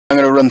I'm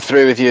going to run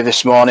through with you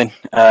this morning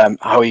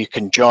how you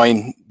can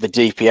join the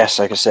DPS,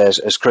 like I say,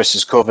 as Chris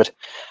has covered.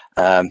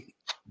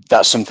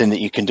 That's something that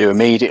you can do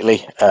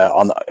immediately,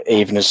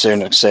 even as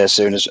soon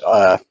as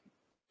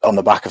on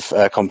the back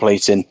of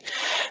completing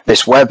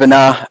this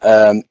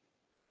webinar.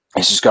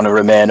 This is going to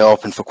remain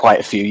open for quite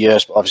a few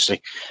years, but obviously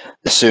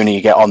the sooner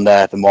you get on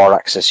there, the more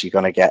access you're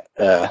going to get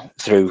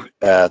through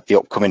the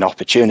upcoming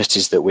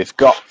opportunities that we've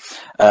got.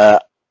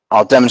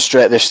 I'll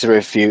demonstrate this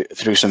through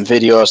some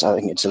videos. I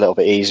think it's a little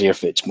bit easier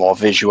if it's more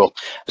visual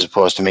as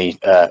opposed to me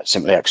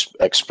simply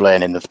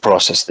explaining the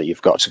process that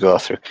you've got to go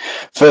through.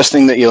 First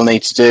thing that you'll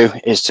need to do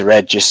is to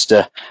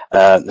register.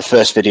 The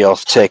first video will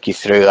take you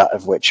through that,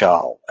 of which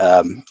I'll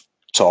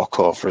talk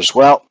over as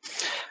well.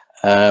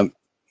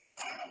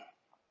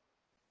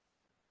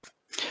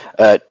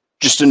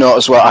 Just a note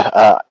as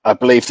well, I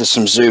believe there's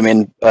some zoom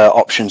in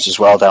options as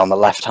well down the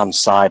left hand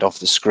side of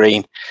the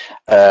screen.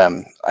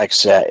 Like I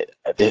said,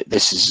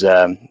 this is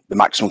the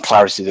maximum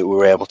clarity that we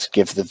were able to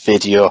give the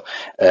video.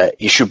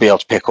 You should be able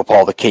to pick up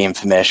all the key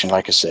information,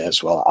 like I say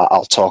as well.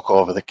 I'll talk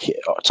over the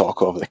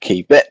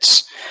key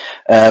bits.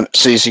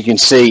 So as you can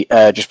see,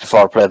 just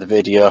before I play the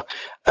video,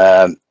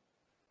 on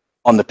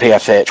the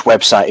PFH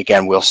website,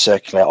 again, we'll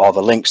circulate all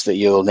the links that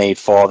you'll need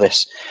for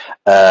this.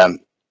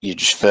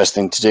 First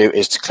thing to do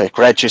is to click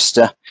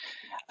register.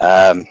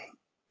 That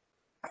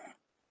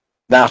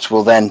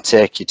will then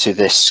take you to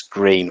this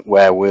screen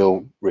where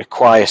we'll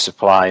require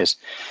suppliers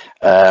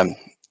to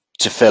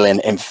fill in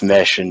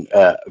information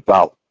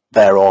about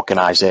their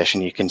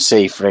organisation. You can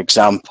see, for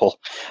example,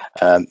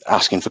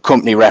 asking for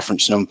company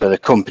reference number, the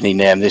company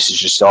name. This is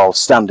just all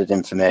standard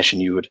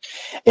information you would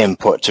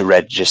input to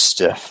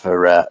register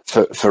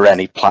for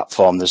any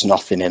platform. There's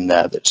nothing in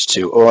there that's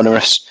too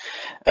onerous.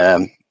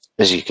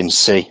 As you can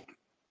see,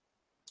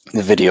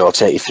 the video will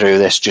take you through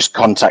this. Just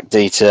contact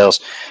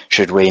details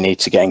should we need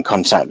to get in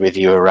contact with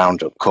you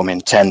around upcoming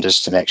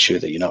tenders to make sure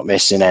that you're not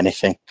missing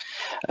anything.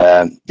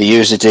 The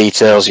user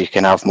details, you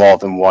can have more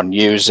than one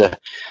user.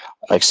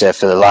 Like I say,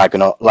 for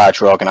the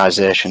larger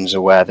organisations,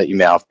 aware that you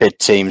may have bid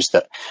teams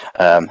that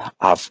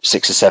have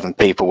 6 or 7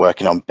 people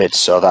working on bids,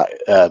 so that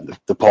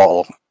the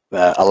portal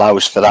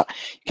allows for that.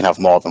 You can have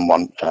more than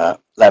one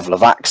level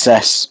of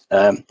access.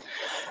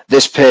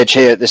 This page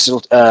here, this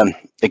will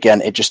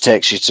again, it just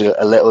takes you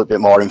to a little bit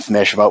more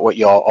information about what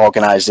your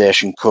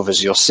organisation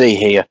covers. You'll see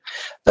here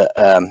that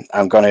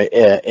I'm going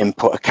to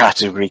input a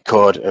category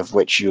code of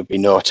which you'll be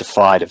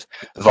notified of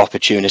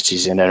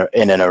opportunities in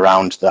and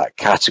around that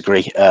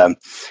category.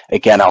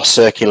 Again, I'll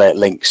circulate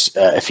links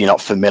if you're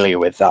not familiar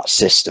with that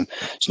system.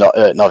 It's not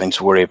nothing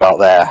to worry about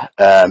there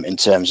in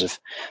terms of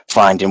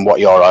finding what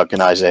your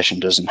organisation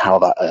does and how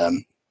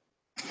that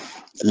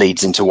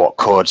leads into what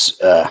codes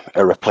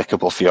are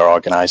applicable for your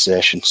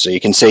organisation. So you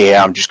can see here,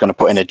 I'm just going to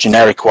put in a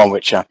generic one,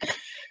 which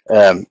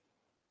I'm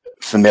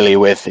familiar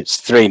with. It's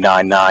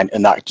 399,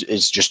 and that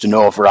is just an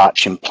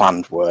overarching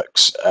planned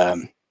works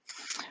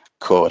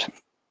code.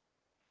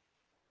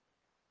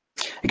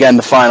 Again,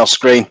 the final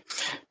screen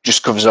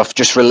just covers off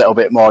just for a little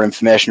bit more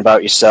information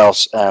about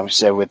yourselves.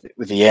 So with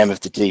the aim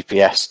of the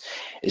DPS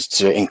is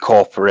to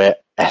incorporate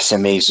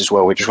SMEs as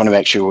well. We just want to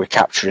make sure we're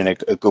capturing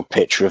a good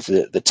picture of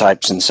the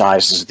types and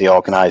sizes of the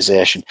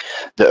organisation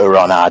that are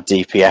on our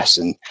DPS,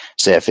 and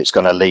say if it's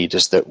going to lead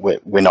us that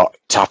we're not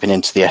tapping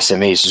into the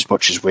SMEs as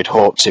much as we'd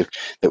hope to,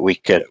 that we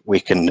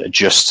can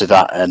adjust to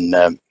that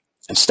and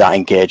start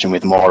engaging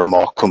with more and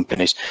more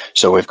companies.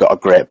 So we've got a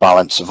great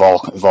balance of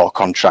all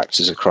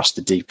contractors across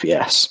the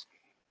DPS.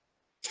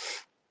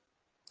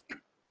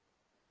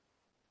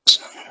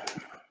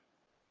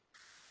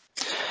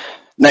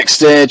 Next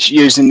stage,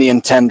 using the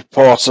Intend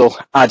portal,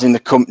 adding the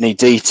company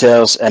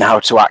details and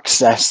how to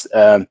access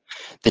the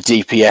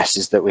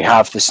DPSs that we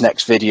have. This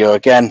next video,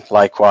 again,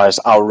 likewise,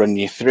 I'll run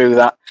you through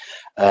that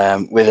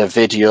with a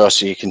video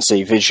so you can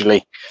see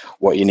visually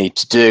what you need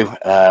to do.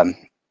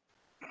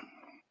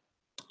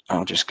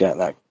 I'll just get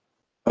that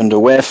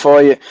underway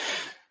for you.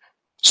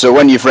 So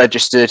when you've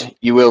registered,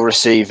 you will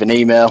receive an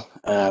email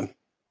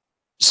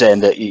saying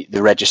that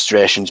the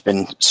registration's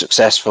been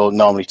successful. It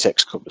normally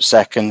takes a couple of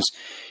seconds.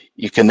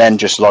 You can then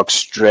just log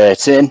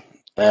straight in.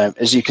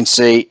 As you can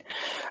see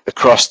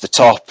across the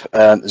top,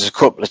 there's a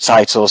couple of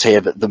titles here,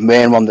 but the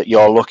main one that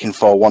you're looking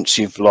for once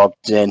you've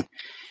logged in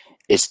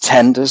is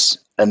tenders,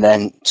 and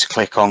then to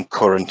click on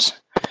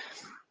current.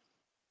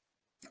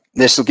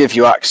 This will give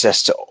you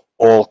access to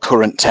all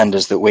current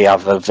tenders that we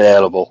have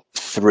available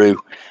through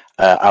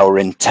our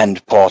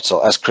Intend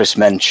portal. As Chris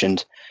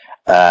mentioned,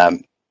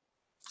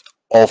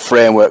 all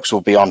frameworks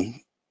will be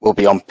on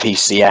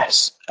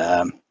PCS.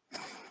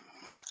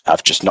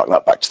 I've just knocked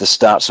that back to the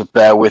start, so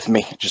bear with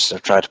me.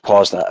 I've tried to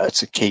pause that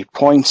at a key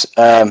point.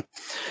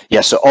 Yeah,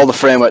 so all the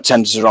framework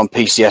tenders are on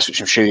PCS, which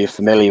I'm sure you're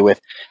familiar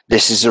with.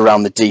 This is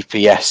around the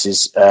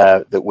DPSs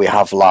that we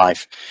have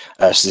live.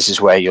 So this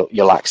is where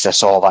you'll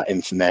access all that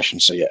information.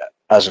 So yeah,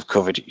 as I've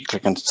covered, you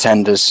click onto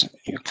tenders,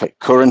 you click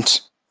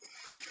current.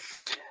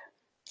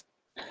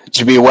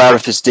 To be aware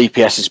of this,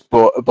 DPS is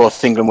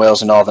both England,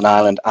 Wales and Northern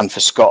Ireland, and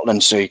for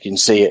Scotland, so you can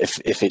see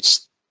if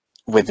it's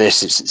with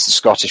this, it's the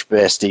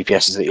Scottish-based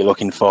DPSs that you're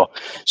looking for.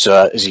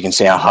 So as you can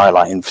see, I'm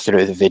highlighting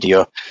through the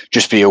video.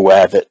 Just be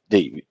aware that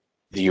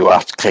you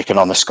have to click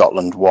on the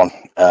Scotland one.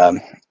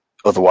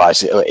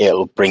 Otherwise,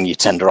 it'll bring you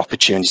tender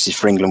opportunities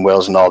for England,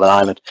 Wales, and Northern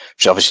Ireland,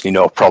 which is obviously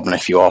no problem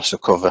if you also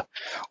cover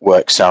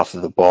work south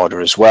of the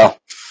border as well.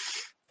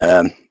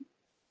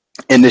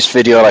 In this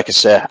video, like I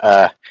say,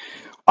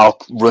 I'll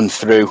run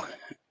through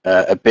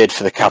a bid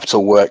for the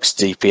Capital Works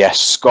DPS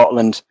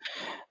Scotland.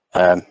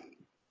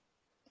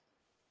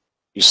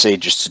 You see,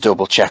 just to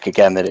double check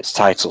again, that it's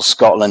titled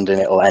Scotland and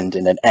it'll end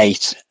in an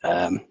 8.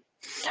 And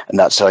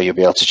that's how you'll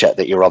be able to check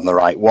that you're on the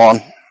right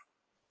one.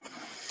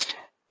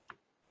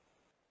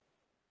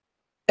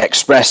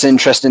 Express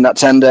interest in that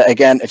tender.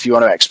 Again, if you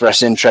want to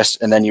express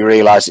interest and then you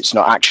realise it's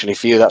not actually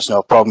for you, that's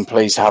no problem.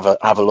 Please have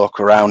a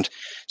look around,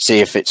 see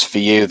if it's for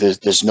you.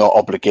 There's no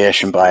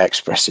obligation by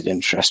expressing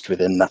interest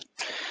within that.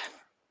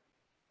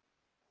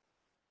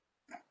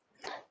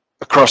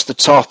 Across the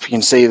top, you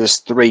can see there's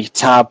 3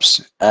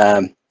 tabs.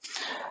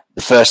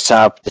 The first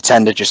tab, the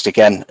tender, just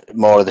again,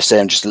 more of the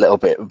same, just a little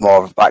bit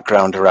more of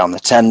background around the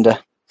tender.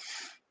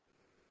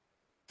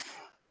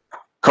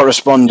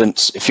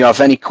 Correspondence. If you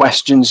have any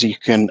questions, you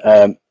can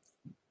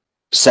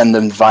send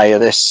them via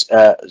this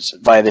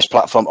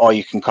platform, or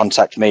you can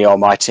contact me or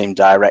my team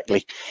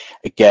directly.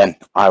 Again,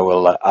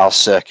 I'll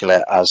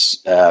circulate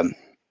as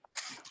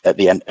at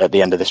the end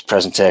of this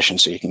presentation,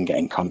 so you can get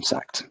in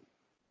contact.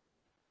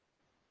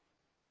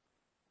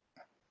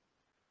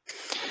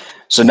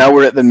 So now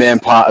we're at the main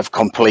part of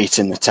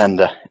completing the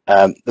tender.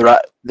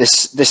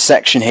 This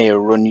section here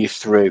will run you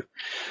through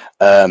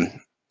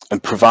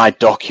and provide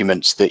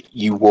documents that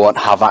you won't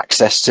have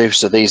access to.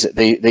 So these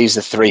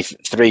are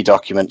three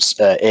documents,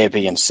 A,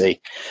 B, and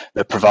C,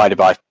 that are provided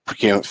by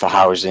Procurement for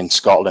Housing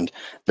Scotland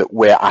that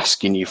we're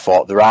asking you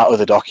for. There are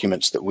other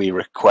documents that we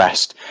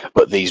request,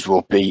 but these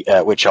will be,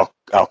 which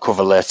I'll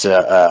cover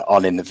later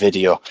on in the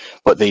video,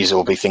 but these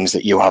will be things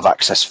that you have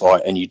access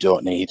for and you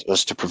don't need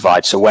us to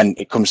provide. So when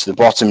it comes to the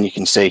bottom, you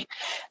can see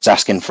it's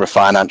asking for a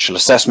financial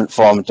assessment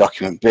form,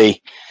 document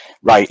B.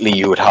 Rightly,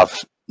 you would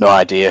have no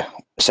idea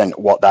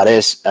what that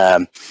is,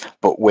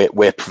 but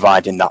we're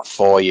providing that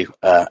for you,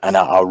 and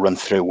I'll run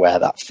through where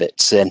that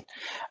fits in.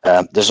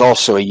 There's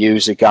also a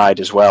user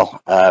guide as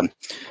well,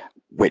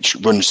 which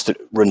runs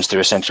through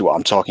essentially what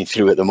I'm talking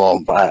through at the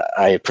moment. But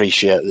I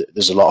appreciate that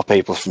there's a lot of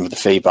people from the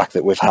feedback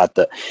that we've had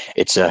that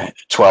it's a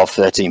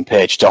 12-13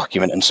 page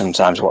document, and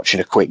sometimes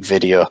watching a quick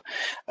video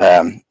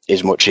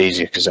is much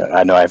easier, because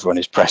I know everyone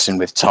is pressing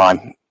with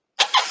time.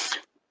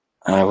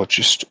 I will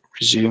just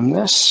resume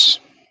this.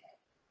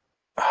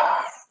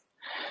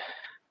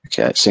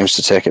 Okay, it seems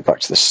to take it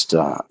back to the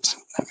start.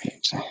 Let me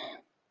see.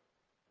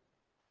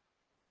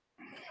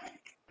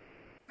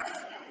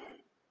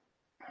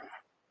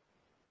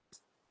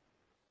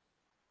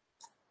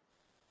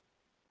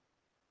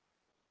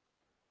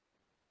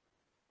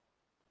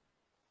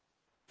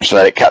 Just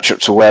let it catch up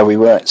to where we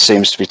were. It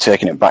seems to be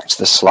taking it back to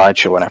the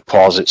slideshow when I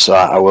pause it, so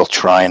I will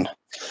try and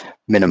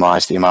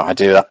minimize the amount I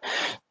do that.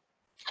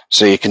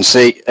 So you can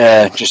see,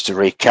 just to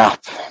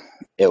recap,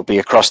 it'll be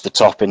across the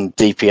top in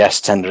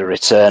DPS tender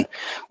return,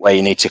 where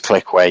you need to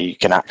click where you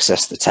can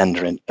access the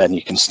tender and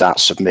you can start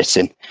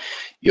submitting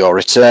your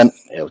return.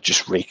 It'll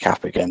just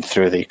recap again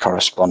through the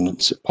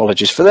correspondence.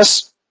 Apologies for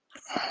this.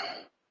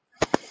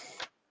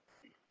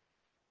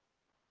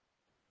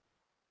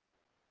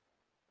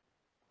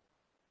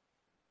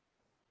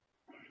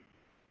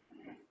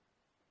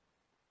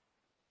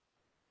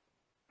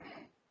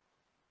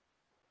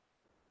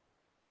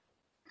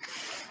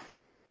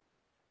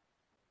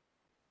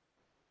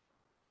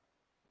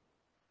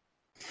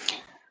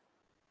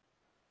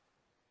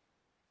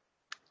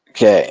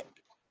 Okay,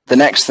 the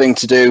next thing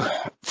to do,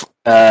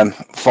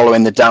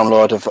 following the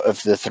download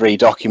of the 3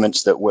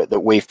 documents that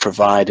we've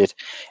provided,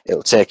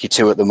 it'll take you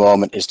to at the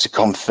moment, is to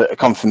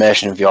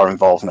confirmation of your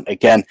involvement.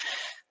 Again,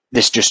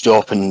 this just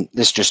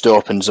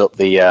opens up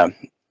the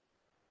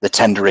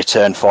tender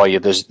return for you.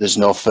 There's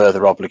no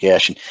further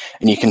obligation,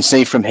 and you can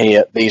see from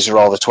here these are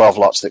all the 12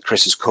 lots that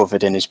Chris has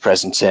covered in his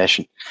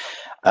presentation.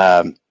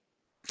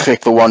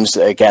 Click the ones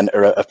that again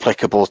are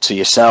applicable to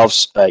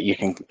yourselves. You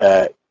can.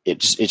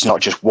 It's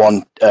not just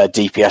one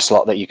DPS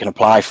lot that you can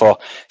apply for.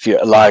 If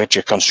you're a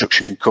larger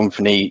construction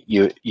company,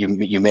 you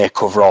may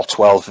cover all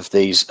 12 of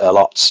these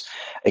lots.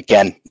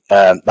 Again,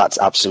 that's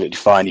absolutely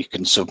fine. You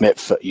can submit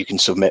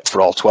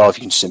for all 12.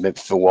 You can submit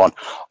for 1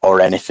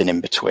 or anything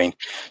in between.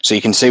 So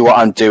you can see what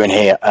I'm doing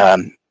here.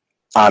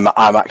 I'm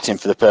acting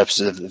for the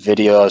purposes of the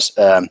videos.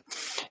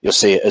 You'll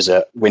see it as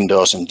a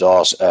windows and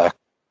doors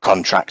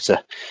contractor.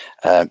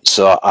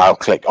 So I'll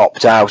click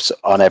opt out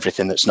on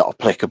everything that's not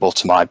applicable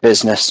to my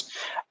business.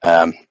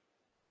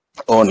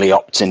 Only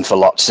opt in for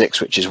lot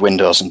 6, which is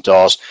windows and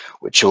doors,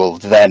 which will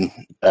then,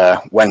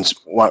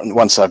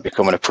 once I've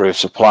become an approved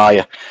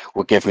supplier,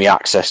 will give me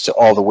access to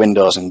all the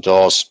windows and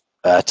doors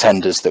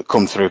tenders that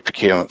come through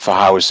Procurement for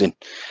Housing,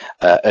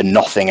 and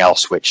nothing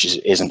else which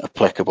isn't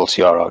applicable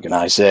to your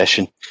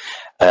organisation.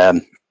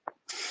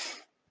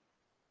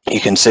 you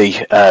can see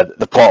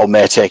the portal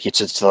may take you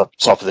to the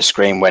top of the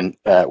screen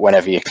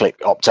whenever you click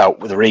opt out.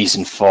 The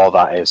reason for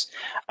that is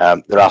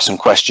there are some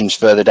questions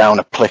further down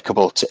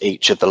applicable to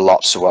each of the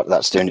lots. So what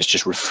that's doing is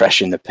just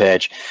refreshing the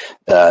page.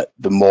 The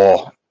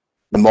more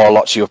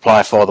lots you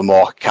apply for, the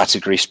more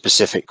category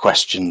specific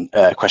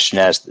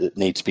questionnaires that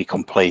need to be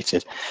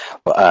completed.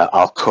 But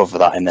I'll cover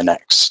that in the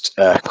next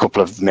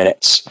couple of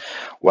minutes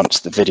once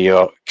the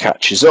video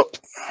catches up.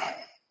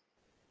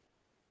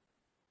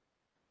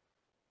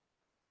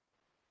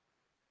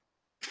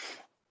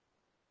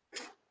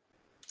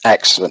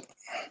 Excellent.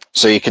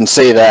 So you can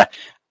see there,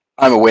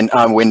 I'm a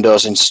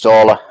Windows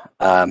installer.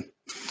 I've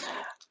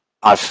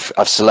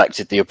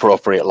selected the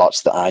appropriate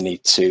lots that I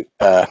need to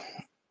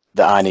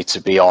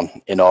be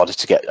on in order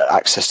to get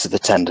access to the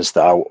tenders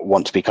that I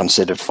want to be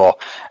considered for,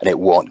 and it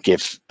won't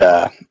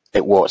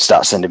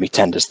start sending me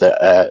tenders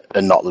that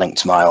are not linked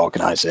to my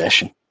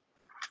organisation.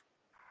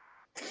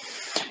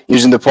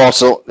 Using the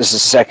portal, this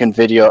is the second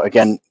video,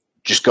 again,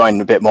 just going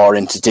a bit more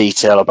into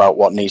detail about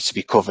what needs to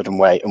be covered and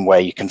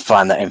where you can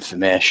find that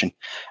information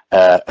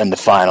and the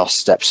final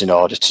steps in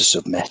order to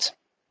submit.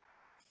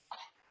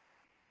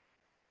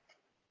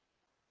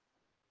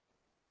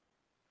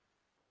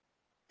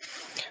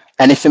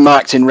 Anything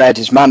marked in red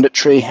is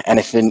mandatory.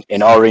 Anything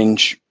in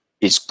orange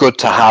is good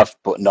to have,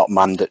 but not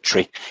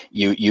mandatory.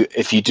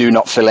 If you do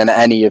not fill in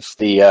any of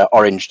the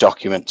orange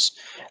documents,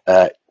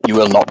 you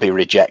will not be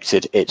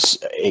rejected.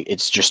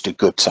 It's just a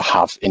good to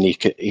have, and you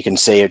can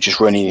see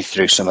just running you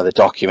through some of the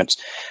documents.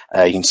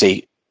 You can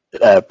see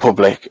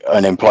public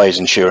and employers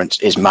insurance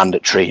is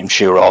mandatory. I'm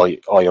sure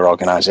all your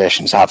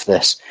organisations have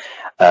this.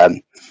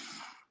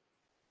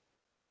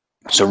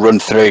 So run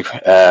through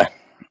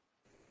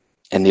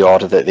in the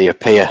order that they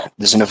appear.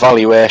 There's an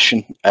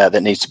evaluation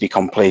that needs to be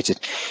completed.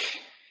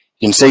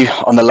 You can see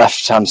on the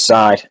left hand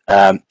side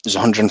there's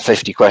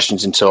 150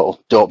 questions in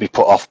total. Don't be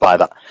put off by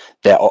that.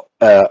 They're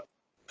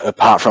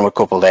apart from a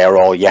couple, they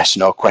are all yes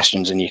no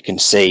questions, and you can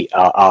see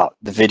the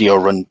video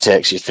run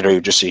takes you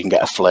through just so you can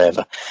get a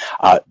flavour.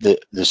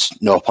 There's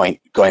no point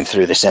going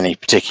through this in any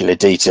particular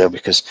detail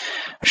because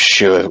I'm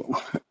sure,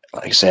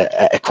 like I say,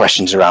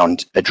 questions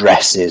around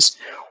addresses,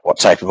 what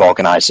type of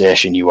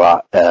organisation you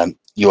are,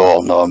 you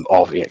all know I'm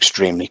already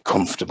extremely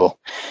comfortable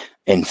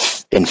in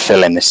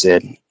filling this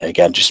in.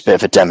 Again, just a bit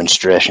of a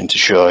demonstration to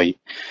show you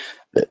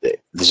that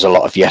there's a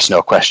lot of yes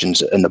no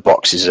questions, and the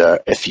boxes are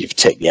if you've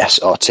ticked yes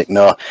or ticked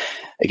no.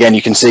 Again,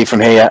 you can see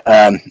from here,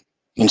 you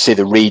can see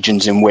the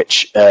regions in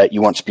which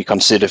you want to be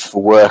considered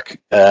for work.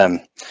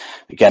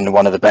 Again,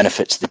 one of the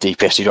benefits of the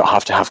DPS, you don't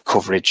have to have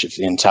coverage of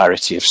the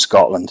entirety of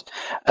Scotland.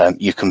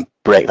 You can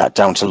break that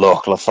down to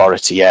local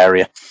authority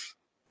area.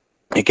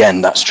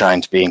 Again, that's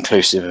trying to be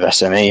inclusive of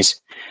SMEs.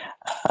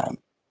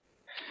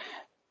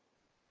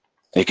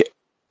 The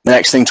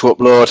next thing to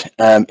upload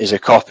is a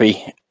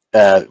copy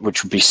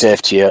which would be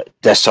saved to your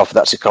desktop.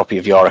 That's a copy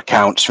of your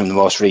accounts from the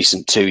most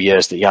recent 2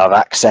 years that you have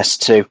access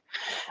to.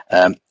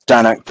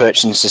 Dynamic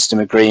purchasing system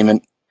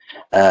agreement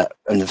and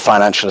the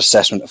financial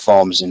assessment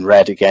forms in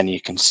red. Again, you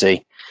can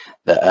see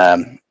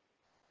that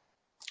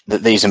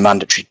that these are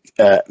mandatory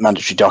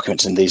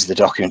documents, and these are the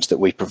documents that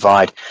we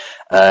provide.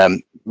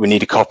 We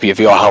need a copy of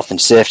your health and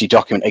safety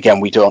document. Again,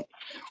 we don't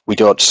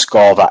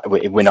score that.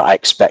 We're not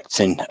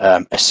expecting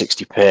a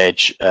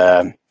 60-page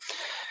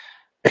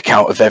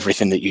account of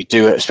everything that you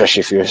do, especially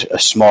if you're a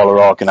smaller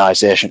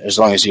organisation. As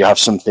long as you have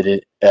something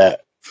that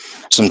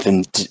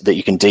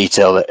you can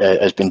detail that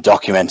has been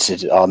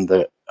documented on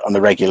the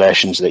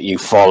regulations that you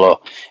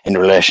follow in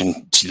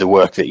relation to the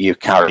work that you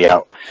carry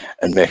out,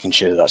 and making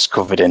sure that's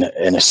covered in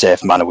a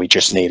safe manner. We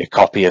just need a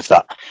copy of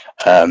that,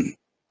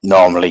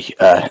 normally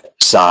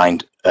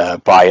signed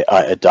by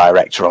a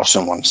director or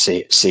someone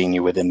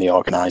senior within the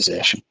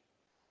organisation.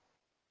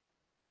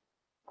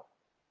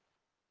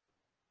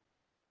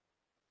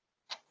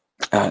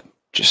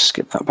 Just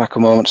skip that back a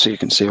moment so you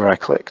can see where I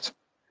clicked.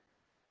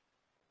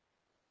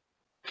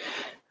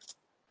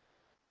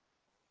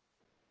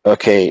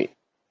 Okay,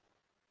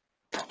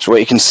 so what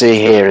you can see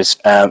here is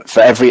for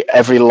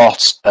every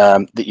lot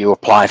that you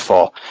apply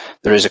for,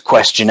 there is a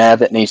questionnaire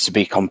that needs to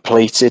be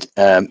completed.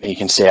 You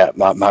can see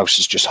my mouse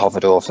has just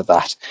hovered over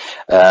that.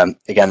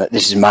 Again,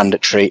 this is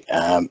mandatory,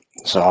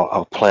 so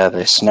I'll play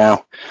this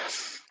now.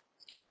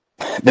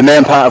 The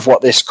main part of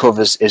what this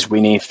covers is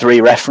we need 3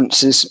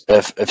 references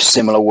of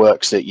similar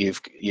works that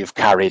you've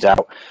carried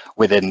out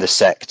within the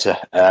sector.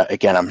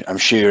 Again, I'm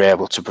sure you're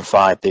able to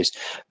provide these.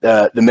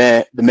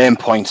 The main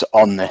point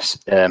on this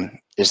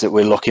is that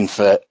we're looking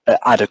for an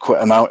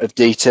adequate amount of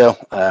detail.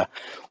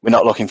 We're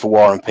not looking for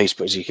War and Peace,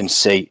 but as you can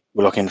see,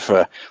 we're looking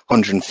for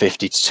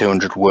 150 to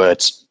 200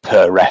 words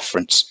per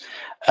reference.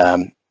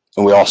 And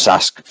we also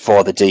ask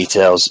for the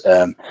details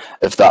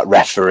of that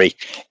referee.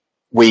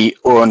 We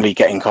only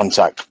get in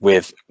contact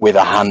with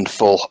a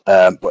handful,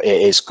 but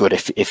it is good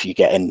if you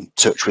get in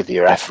touch with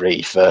your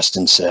referee first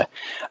and say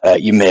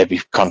you may be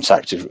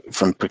contacted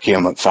from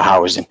procurement for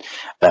housing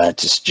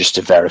just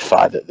to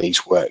verify that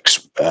these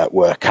works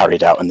were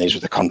carried out and these were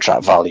the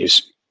contract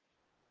values.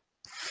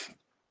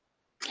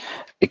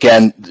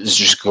 again, there's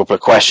just a couple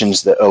of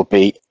questions that will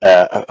be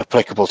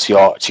applicable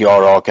to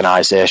your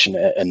organisation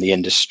and the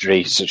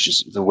industry, such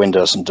as the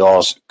windows and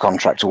doors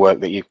contractor work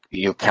that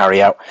you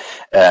carry out.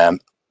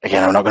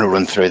 Again, I'm not going to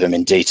run through them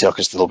in detail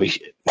because it'll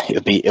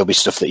be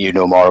stuff that you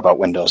know more about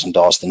windows and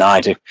doors than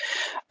I do.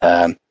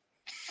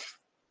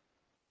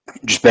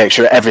 Just make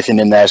sure everything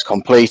in there is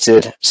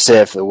completed,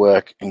 save the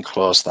work and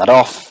close that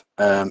off.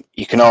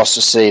 You can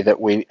also see that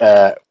we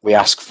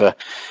ask for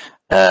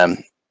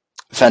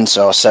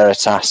FENSA or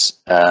Seritas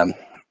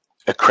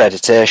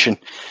accreditation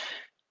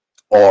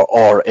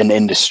or an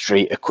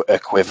industry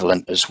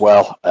equivalent as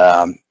well.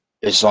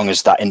 As long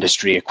as that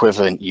industry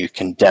equivalent you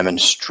can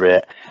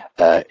demonstrate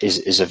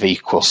is of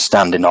equal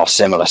standing or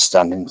similar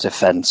standing to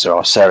FENSA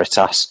or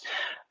Seritas,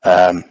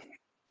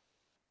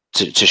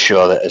 to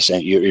show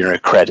that you're an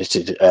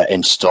accredited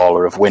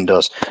installer of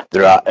windows.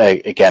 There are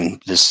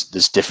again,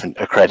 there's different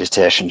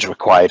accreditations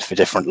required for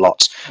different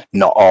lots.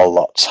 Not all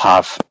lots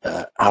have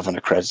an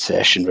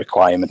accreditation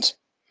requirement.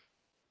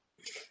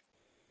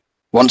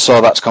 Once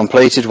all that's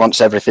completed,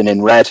 once everything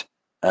in red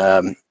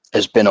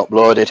has been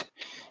uploaded,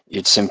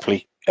 you'd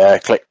simply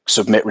click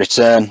submit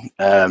return.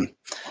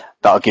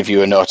 That'll give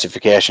you a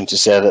notification to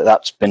say that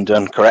that's been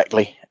done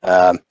correctly,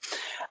 and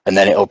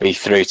then it'll be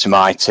through to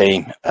my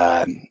team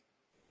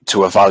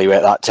to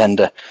evaluate that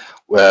tender.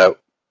 Where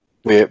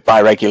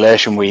by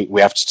regulation we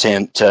have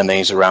to turn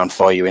these around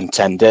for you in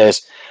 10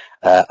 days.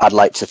 I'd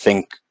like to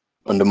think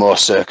under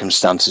most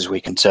circumstances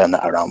we can turn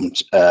that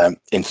around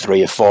in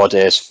 3 or 4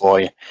 days for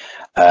you.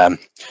 So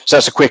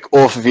that's a quick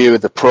overview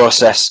of the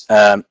process.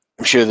 I'm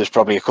sure there's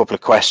probably a couple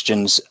of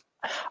questions.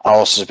 I'll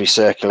also be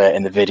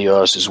circulating the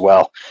videos as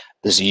well.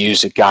 There's a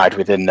user guide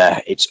within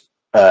there.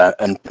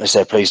 And I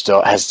say, please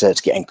don't hesitate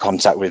to get in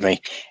contact with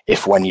me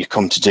if, when you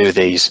come to do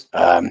these,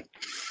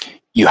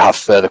 you have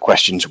further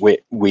questions.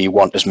 We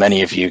want as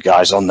many of you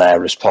guys on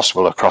there as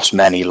possible across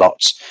many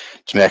lots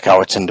to make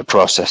our tender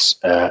process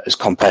as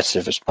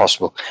competitive as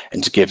possible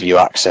and to give you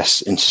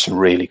access into some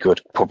really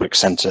good public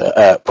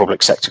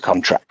sector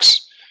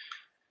contracts.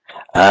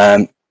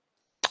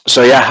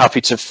 So yeah,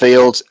 happy to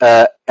field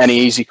any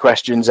easy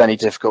questions, any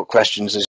difficult questions.